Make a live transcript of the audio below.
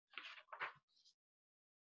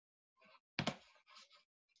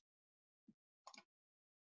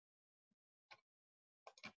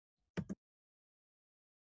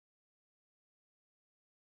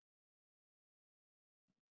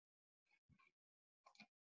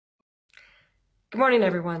Good morning,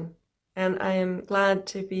 everyone, and I am glad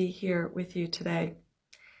to be here with you today,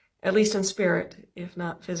 at least in spirit, if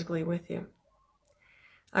not physically with you.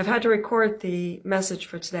 I've had to record the message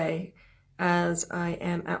for today as I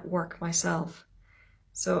am at work myself,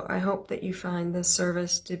 so I hope that you find this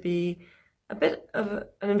service to be a bit of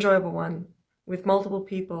an enjoyable one with multiple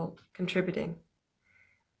people contributing.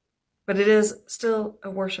 But it is still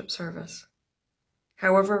a worship service.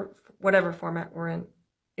 However, whatever format we're in,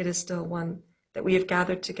 it is still one that we have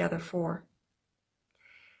gathered together for.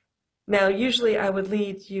 Now, usually I would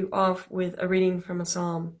lead you off with a reading from a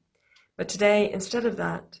psalm, but today, instead of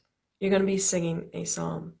that, you're going to be singing a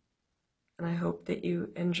psalm, and I hope that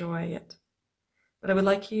you enjoy it. But I would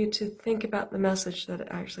like you to think about the message that it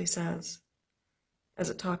actually says, as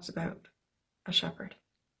it talks about a shepherd.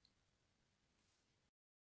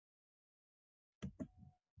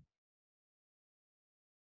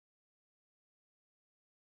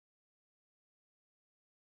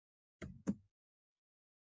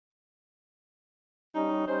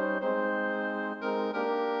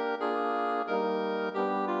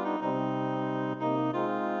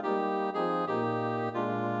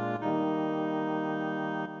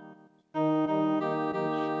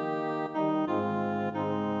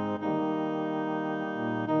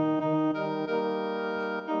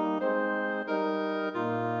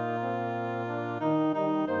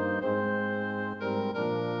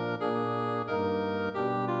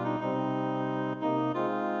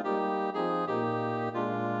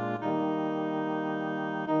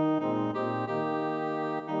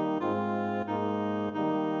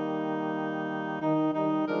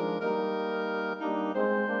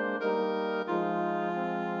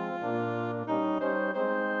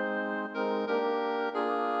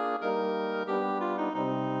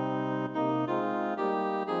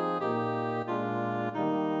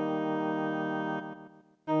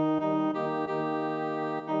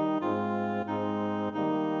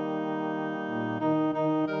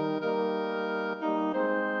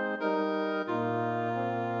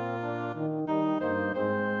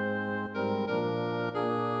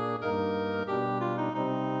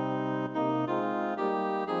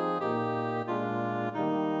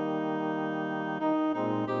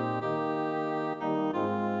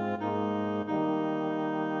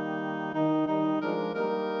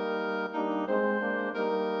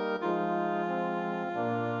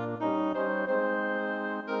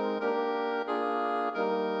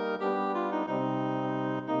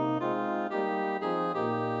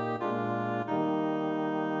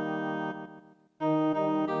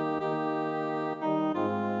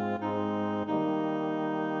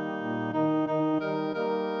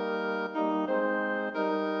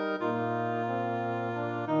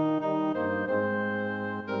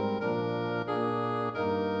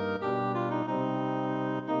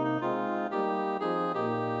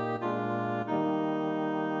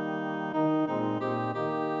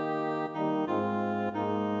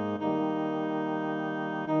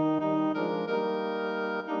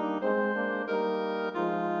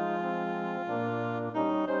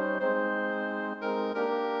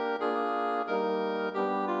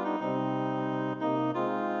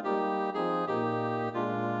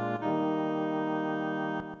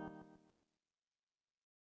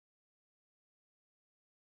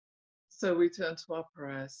 So we turn to our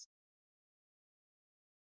prayers.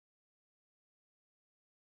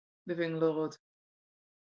 Living Lord,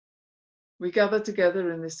 we gather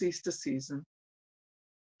together in this Easter season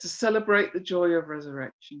to celebrate the joy of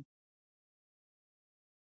resurrection.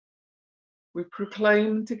 We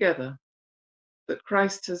proclaim together that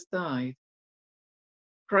Christ has died.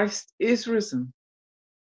 Christ is risen.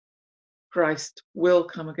 Christ will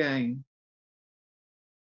come again.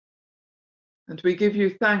 And we give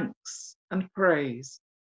you thanks and praise,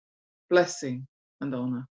 blessing and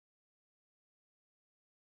honor.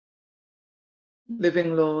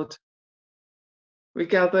 Living Lord, we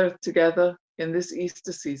gather together in this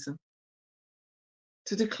Easter season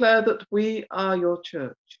to declare that we are your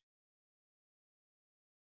church,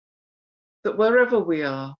 that wherever we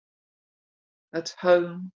are, at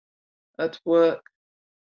home, at work,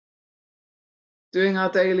 doing our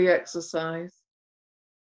daily exercise,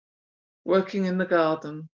 working in the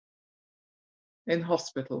garden, in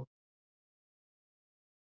hospital,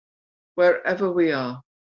 wherever we are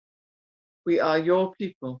your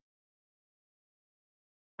people,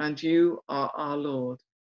 and you are our Lord,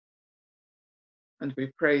 and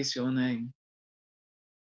we praise your name.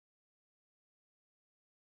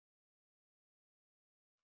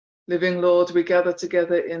 Living Lord, we gather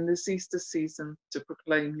together in this Easter season to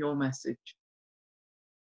proclaim your message,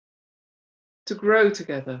 to grow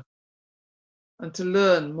together and to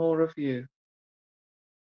learn more of you.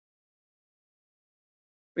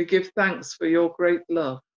 We give thanks for your great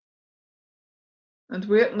love, and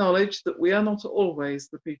we acknowledge that we are not always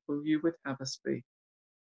the people you would have us be.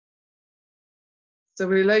 So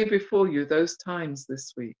we lay before you those times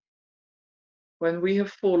this week when we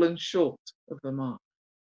have fallen short of the mark.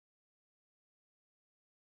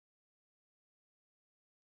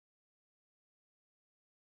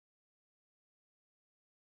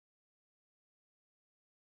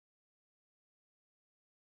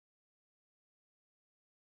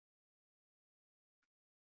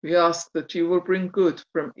 We ask that you will bring good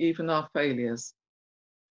from even our failures,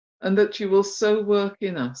 and that you will so work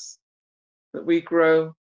in us that we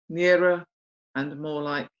grow nearer and more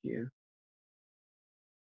like you.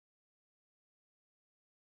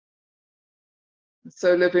 And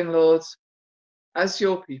so, living Lord, as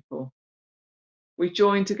your people, we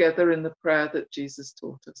join together in the prayer that Jesus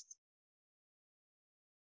taught us.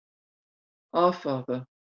 Our Father,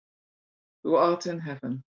 who art in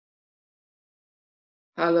heaven,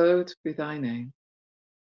 hallowed be thy name.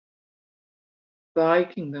 Thy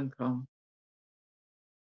kingdom come,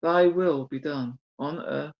 thy will be done on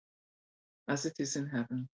earth as it is in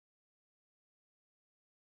heaven.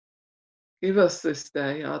 Give us this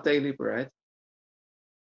day our daily bread,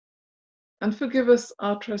 and forgive us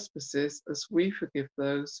our trespasses as we forgive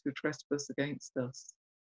those who trespass against us.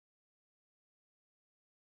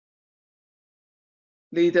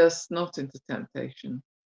 Lead us not into temptation,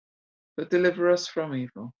 but deliver us from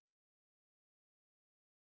evil.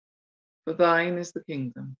 For thine is the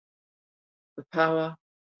kingdom, the power,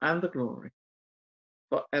 and the glory,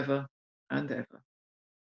 forever and ever.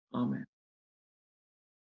 Amen.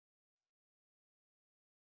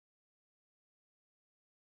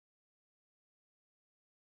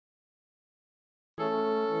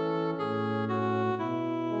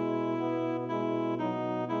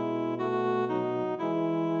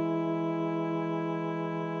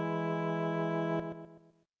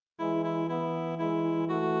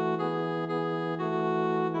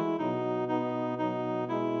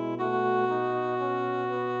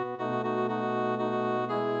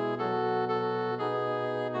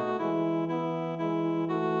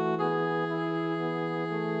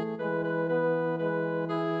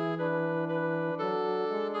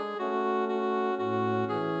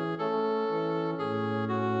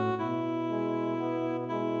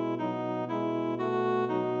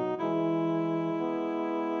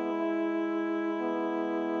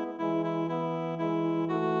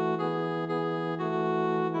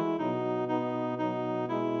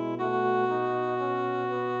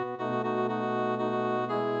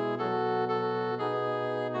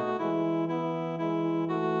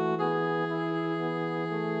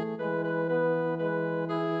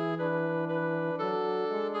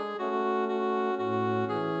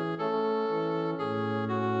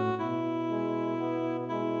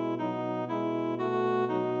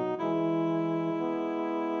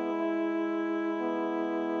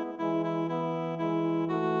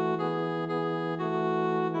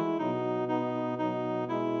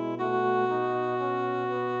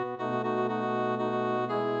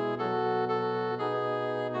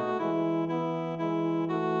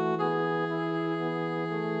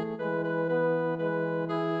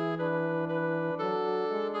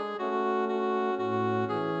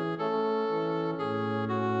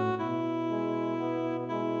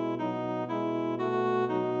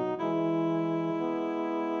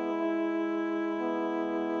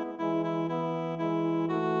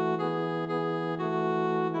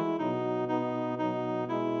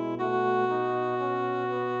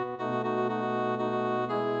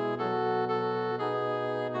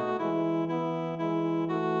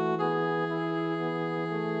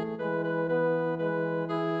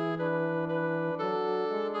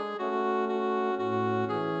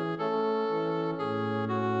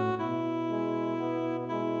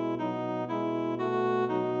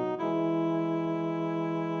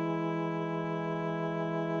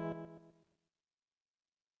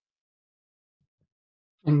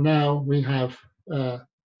 And now we have the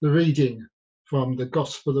reading from the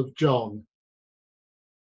Gospel of John,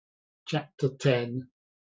 chapter 10,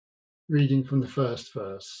 reading from the first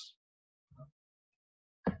verse.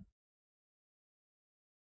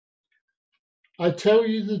 I tell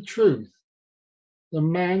you the truth, the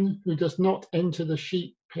man who does not enter the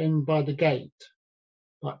sheep pen by the gate,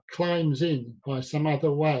 but climbs in by some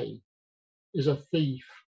other way, is a thief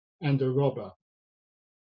and a robber.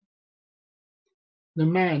 The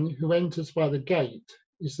man who enters by the gate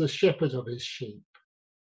is the shepherd of his sheep.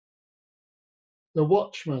 The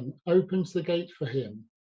watchman opens the gate for him,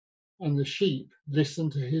 and the sheep listen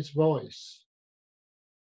to his voice.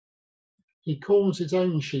 He calls his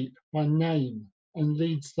own sheep by name and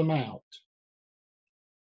leads them out.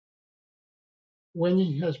 When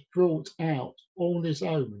he has brought out all his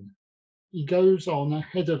own, he goes on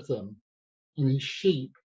ahead of them, and his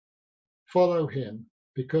sheep follow him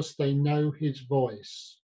because they know his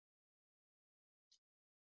voice.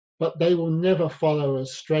 But they will never follow a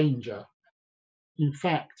stranger. In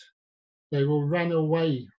fact, they will run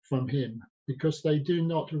away from him because they do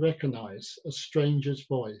not recognize a stranger's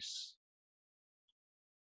voice.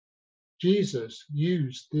 Jesus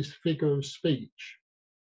used this figure of speech,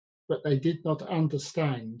 but they did not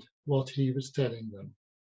understand what he was telling them.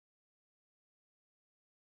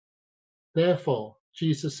 Therefore,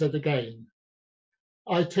 Jesus said again,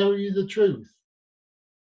 I tell you the truth.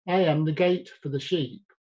 I am the gate for the sheep.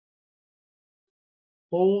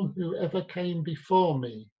 All who ever came before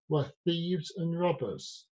me were thieves and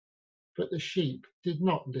robbers, but the sheep did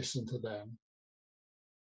not listen to them.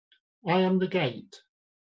 I am the gate.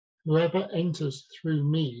 Whoever enters through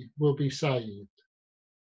me will be saved.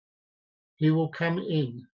 He will come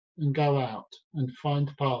in and go out and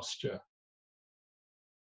find pasture.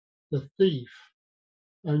 The thief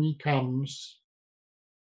only comes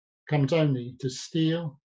only to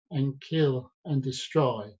steal and kill and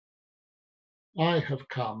destroy. I have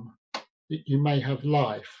come that you may have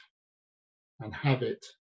life and have it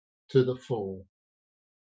to the full.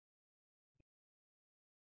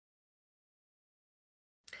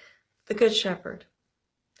 The Good Shepherd.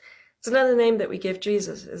 It's another name that we give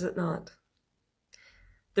Jesus, is it not?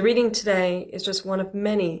 The reading today is just one of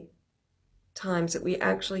many times that we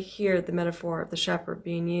actually hear the metaphor of the shepherd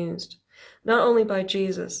being used, not only by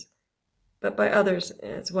Jesus, but by others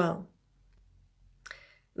as well.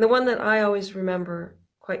 And the one that I always remember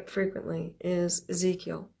quite frequently is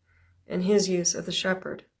Ezekiel and his use of the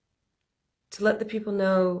shepherd to let the people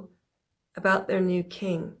know about their new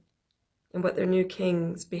king and what their new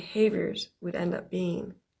king's behaviors would end up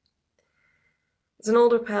being. It's an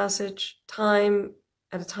older passage,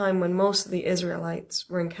 at a time when most of the Israelites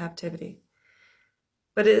were in captivity.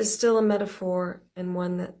 But it is still a metaphor and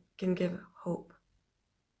one that can give hope.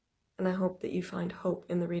 And I hope that you find hope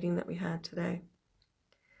in the reading that we had today.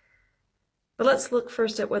 But let's look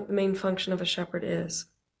first at what the main function of a shepherd is.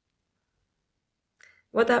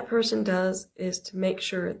 What that person does is to make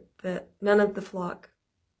sure that none of the flock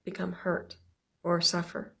become hurt or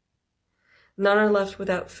suffer. None are left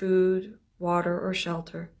without food, water, or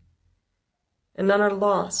shelter. And none are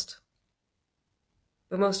lost.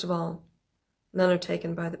 But most of all, none are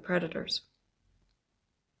taken by the predators.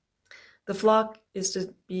 The flock is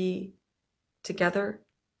to be together,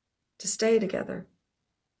 to stay together,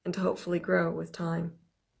 and to hopefully grow with time.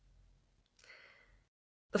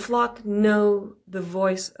 The flock know the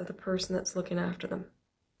voice of the person that's looking after them.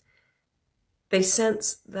 They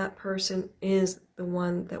sense that person is the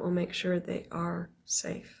one that will make sure they are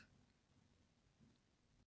safe.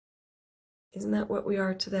 Isn't that what we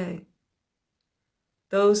are today?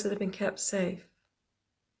 Those that have been kept safe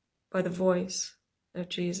by the voice of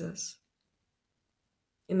Jesus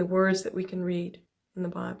in the words that we can read in the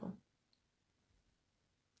Bible.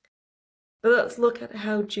 But let's look at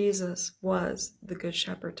how Jesus was the Good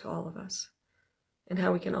Shepherd to all of us and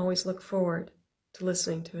how we can always look forward to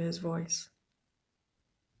listening to his voice.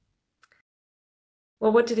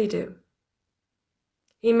 Well, what did he do?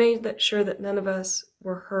 He made sure that none of us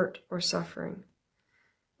were hurt or suffering.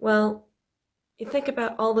 Well, you think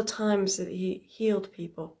about all the times that he healed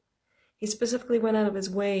people. He specifically went out of his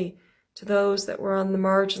way to those that were on the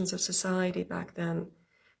margins of society back then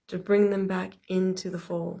to bring them back into the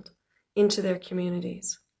fold, into their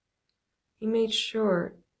communities. He made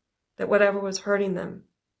sure that whatever was hurting them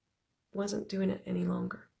wasn't doing it any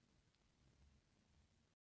longer.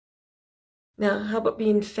 Now, how about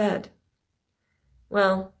being fed?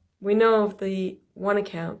 Well, we know of the one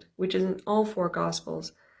account, which is in all four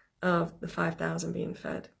Gospels, of the 5,000 being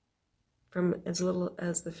fed, from as little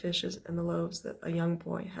as the fishes and the loaves that a young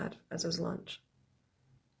boy had as his lunch.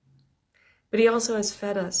 But he also has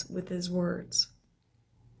fed us with his words.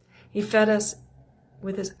 He fed us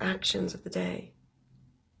with his actions of the day.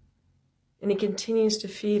 And he continues to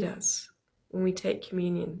feed us when we take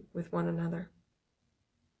communion with one another.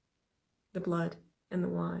 The blood and the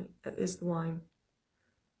wine, that is the wine.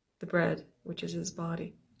 The bread, which is his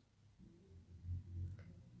body.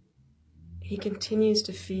 He continues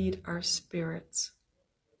to feed our spirits.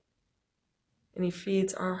 And he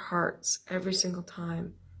feeds our hearts every single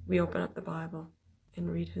time we open up the Bible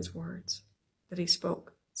and read his words that he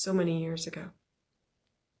spoke so many years ago.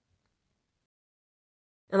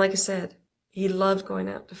 And like I said, he loved going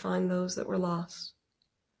out to find those that were lost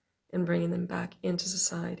and bringing them back into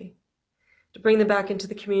society, to bring them back into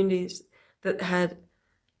the communities that had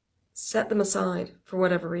set them aside for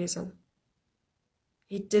whatever reason.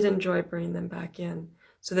 He did enjoy bringing them back in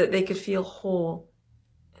so that they could feel whole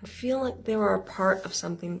and feel like they were a part of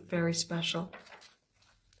something very special.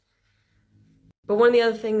 But one of the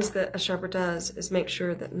other things that a shepherd does is make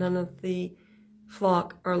sure that none of the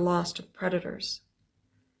flock are lost to predators.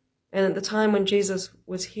 And at the time when Jesus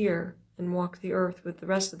was here and walked the earth with the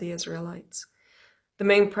rest of the Israelites, the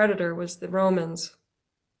main predator was the Romans.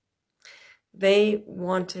 They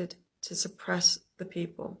wanted to suppress the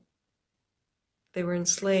people. They were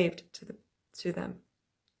enslaved to them.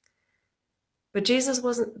 But Jesus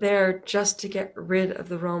wasn't there just to get rid of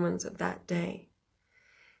the Romans of that day.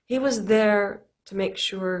 He was there to make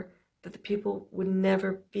sure that the people would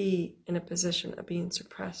never be in a position of being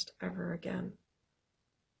suppressed ever again.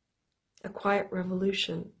 A quiet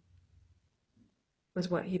revolution was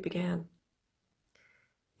what he began,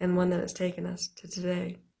 and one that has taken us to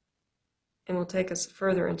today and will take us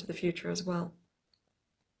further into the future as well.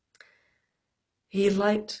 He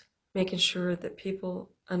liked making sure that people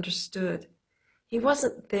understood. He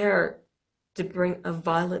wasn't there to bring a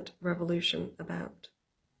violent revolution about.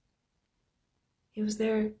 He was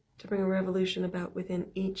there to bring a revolution about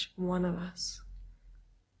within each one of us,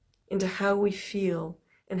 into how we feel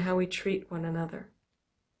and how we treat one another.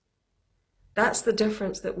 That's the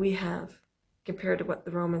difference that we have compared to what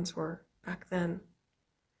the Romans were back then.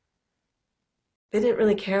 They didn't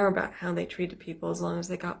really care about how they treated people as long as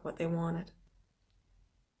they got what they wanted.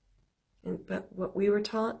 But what we were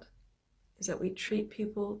taught is that we treat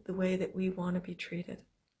people the way that we want to be treated.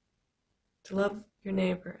 To love your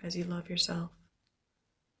neighbor as you love yourself.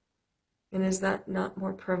 And is that not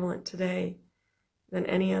more prevalent today than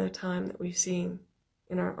any other time that we've seen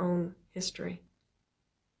in our own history?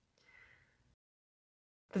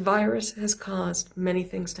 The virus has caused many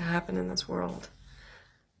things to happen in this world.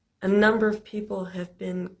 A number of people have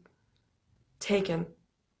been taken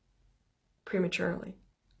prematurely.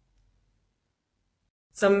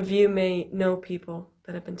 Some of you may know people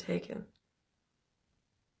that have been taken.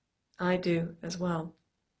 I do as well.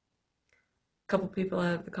 A couple people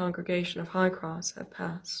out of the congregation of High Cross have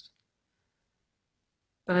passed.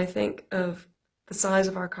 But I think of the size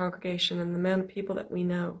of our congregation and the amount of people that we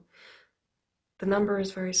know. The number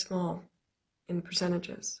is very small in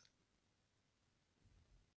percentages.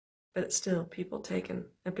 But it's still people taken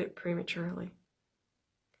a bit prematurely.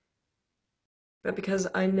 But because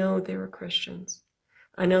I know they were Christians,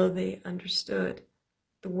 I know they understood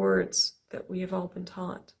the words that we have all been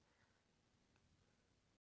taught.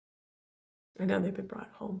 I know they've been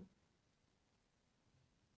brought home.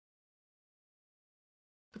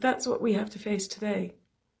 But that's what we have to face today,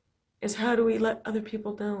 is how do we let other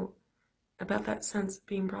people know about that sense of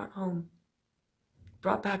being brought home,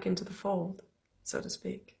 brought back into the fold, so to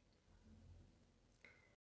speak.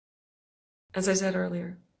 As I said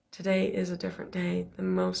earlier, today is a different day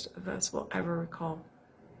than most of us will ever recall.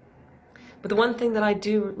 But the one thing that I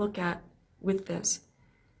do look at with this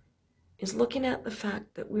is looking at the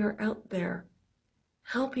fact that we are out there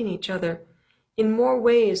helping each other in more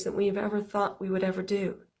ways than we've ever thought we would ever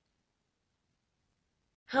do.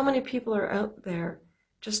 How many people are out there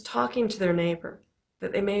just talking to their neighbor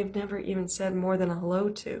that they may have never even said more than a hello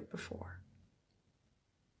to before?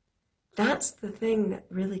 That's the thing that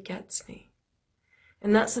really gets me.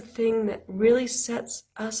 And that's the thing that really sets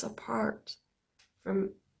us apart from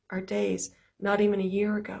our days, not even a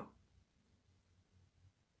year ago.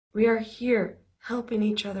 We are here helping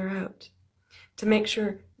each other out to make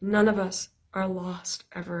sure none of us are lost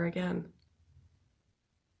ever again.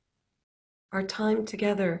 Our time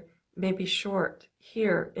together may be short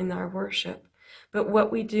here in our worship, but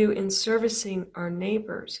what we do in servicing our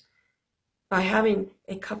neighbors, by having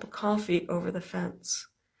a cup of coffee over the fence,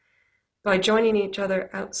 by joining each other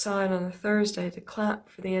outside on a Thursday to clap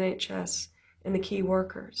for the NHS and the key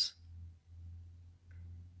workers.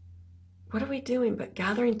 What are we doing but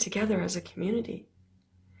gathering together as a community?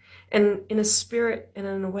 And in a spirit and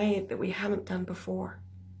in a way that we haven't done before.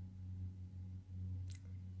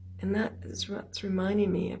 And that is what's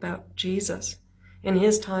reminding me about Jesus and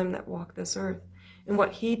his time that walked this earth and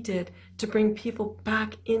what he did to bring people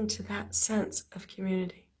back into that sense of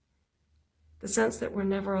community. The sense that we're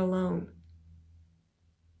never alone.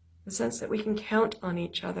 The sense that we can count on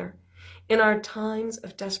each other in our times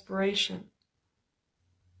of desperation.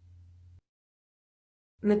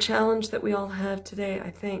 And the challenge that we all have today,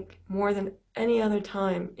 I think, more than any other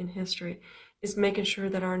time in history, is making sure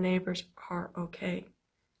that our neighbors are okay.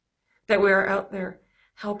 That we are out there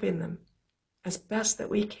helping them as best that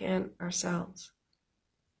we can ourselves.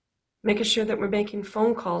 Making sure that we're making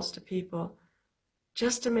phone calls to people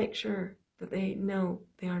just to make sure that they know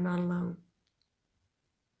they are not alone.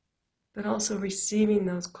 But also receiving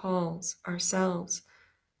those calls ourselves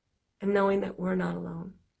and knowing that we're not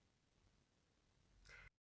alone.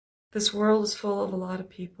 This world is full of a lot of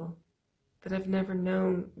people that have never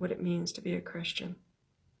known what it means to be a Christian,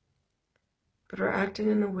 but are acting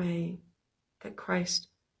in a way that Christ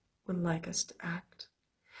would like us to act,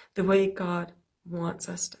 the way God wants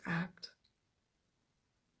us to act.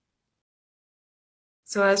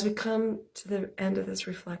 So as we come to the end of this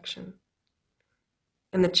reflection,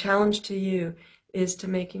 and the challenge to you is to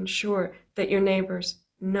making sure that your neighbors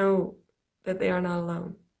know that they are not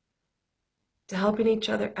alone, to helping each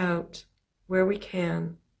other out where we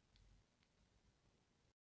can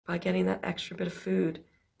by getting that extra bit of food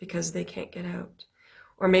because they can't get out,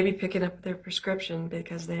 or maybe picking up their prescription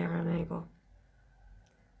because they are unable.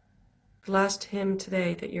 The last hymn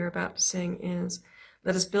today that you're about to sing is,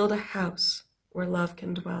 "Let us build a house where love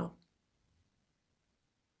can dwell."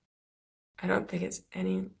 I don't think it's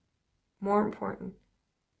any more important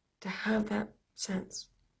to have that sense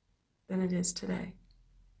than it is today.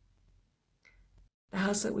 The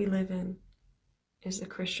house that we live in is the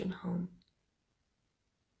Christian home.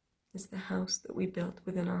 It's the house that we built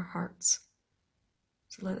within our hearts.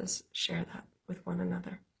 So let us share that with one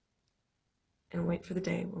another and wait for the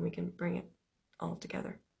day when we can bring it all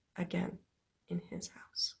together again in his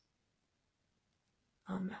house.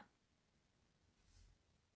 Amen.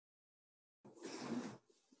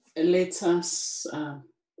 Let us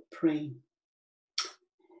pray.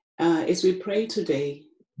 As we pray today,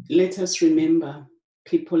 let us remember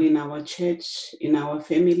people in our church, in our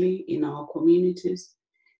family, in our communities,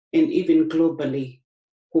 and even globally,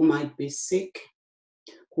 who might be sick,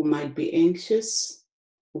 who might be anxious,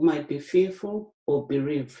 who might be fearful or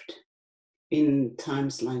bereaved in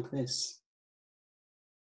times like this.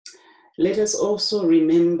 Let us also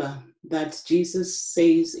remember that Jesus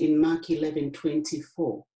says in Mark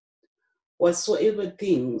 11:24, whatsoever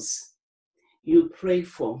things you pray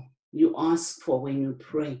for, you ask for when you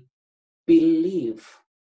pray, believe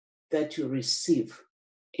that you receive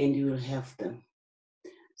and you will have them.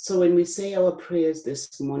 So when we say our prayers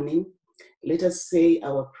this morning, let us say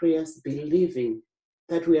our prayers believing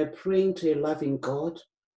that we are praying to a loving God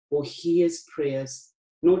who hears prayers.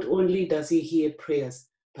 Not only does he hear prayers,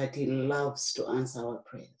 but he loves to answer our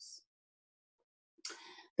prayers.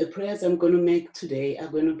 The prayers I'm going to make today are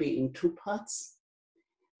going to be in two parts.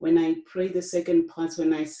 When I pray the second part,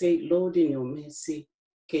 when I say, Lord, in your mercy,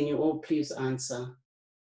 can you all please answer?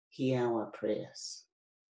 Hear our prayers.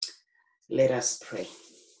 Let us pray.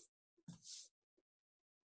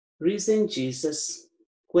 Risen Jesus,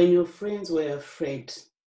 when your friends were afraid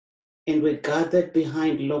and were gathered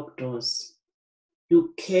behind locked doors,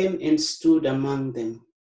 you came and stood among them.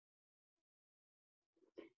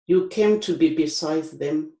 You came to be beside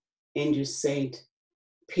them and you said,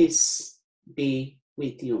 peace be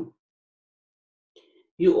with you.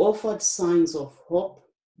 You offered signs of hope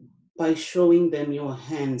by showing them your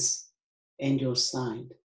hands and your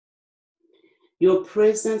side. Your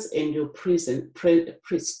presence and your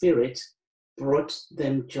spirit brought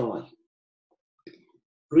them joy.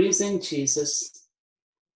 Risen Jesus,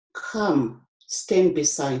 come, stand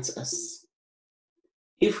beside us.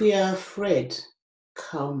 If we are afraid,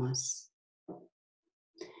 calm us.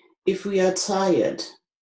 If we are tired,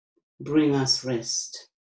 bring us rest.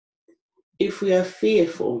 If we are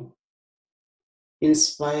fearful,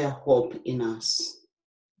 inspire hope in us.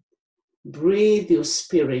 Breathe your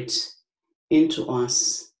spirit into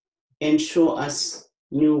us and show us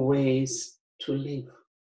new ways to live.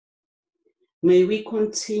 May we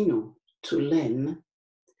continue to learn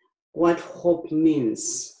what hope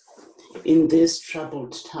means in these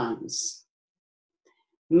troubled times.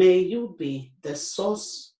 May you be the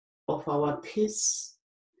source of our peace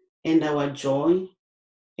and our joy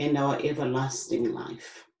and our everlasting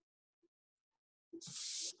life.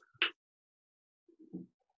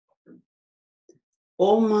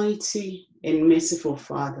 Almighty and merciful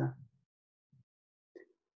Father,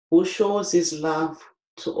 who shows his love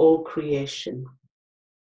to all creation,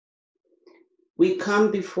 we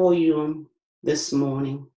come before you this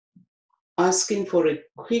morning asking for a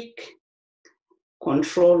quick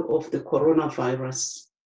control of the coronavirus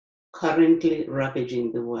currently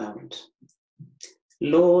ravaging the world.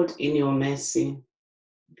 Lord, in your mercy,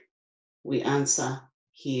 we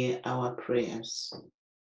hear our prayers.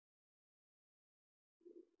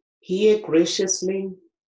 Hear graciously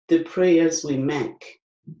the prayers we make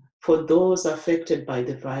for those affected by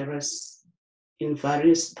the virus in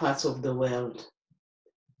various parts of the world.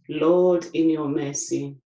 Lord, in your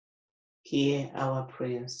mercy, hear our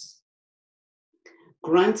prayers.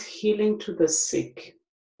 Grant healing to the sick,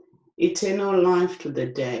 eternal life to the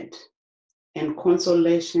dead, and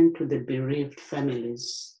consolation to the bereaved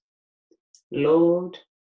families. Lord,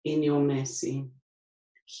 in your mercy,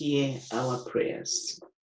 hear our prayers.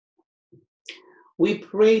 We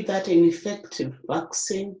pray that an effective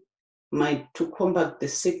vaccine to combat the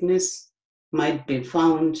sickness might be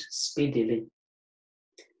found speedily.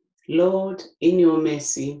 Lord, in your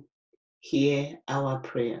mercy, hear our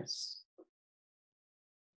prayers.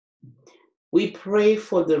 We pray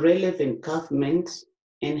for the relevant government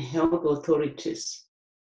and health authorities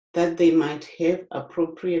that they might have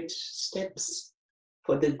appropriate steps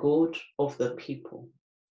for the good of the people.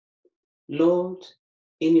 Lord,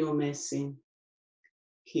 in your mercy,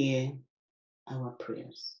 hear our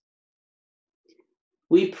prayers.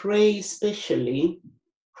 We pray especially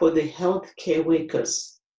for the healthcare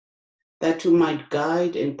workers, that you might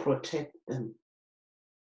guide and protect them.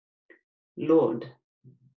 Lord,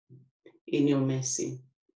 in your mercy,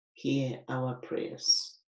 hear our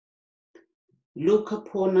prayers. Look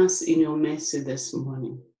upon us in your mercy this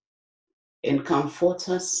morning and comfort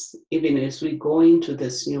us even as we go into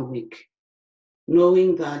this new week,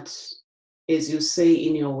 knowing that, as you say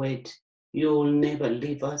in your word, you will never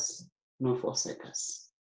leave us nor forsake us.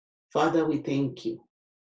 Father, we thank you.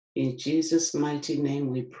 In Jesus' mighty name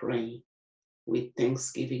we pray, with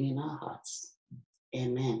thanksgiving in our hearts.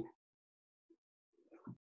 Amen.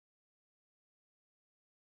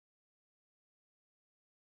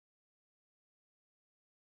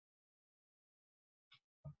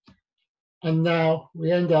 And now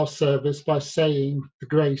we end our service by saying the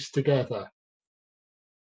grace together.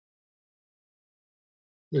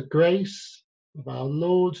 The grace of our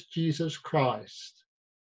Lord Jesus Christ,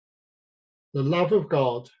 the love of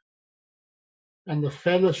God, and the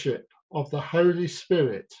fellowship of the Holy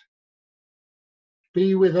Spirit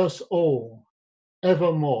be with us all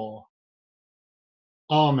evermore.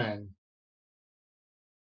 Amen.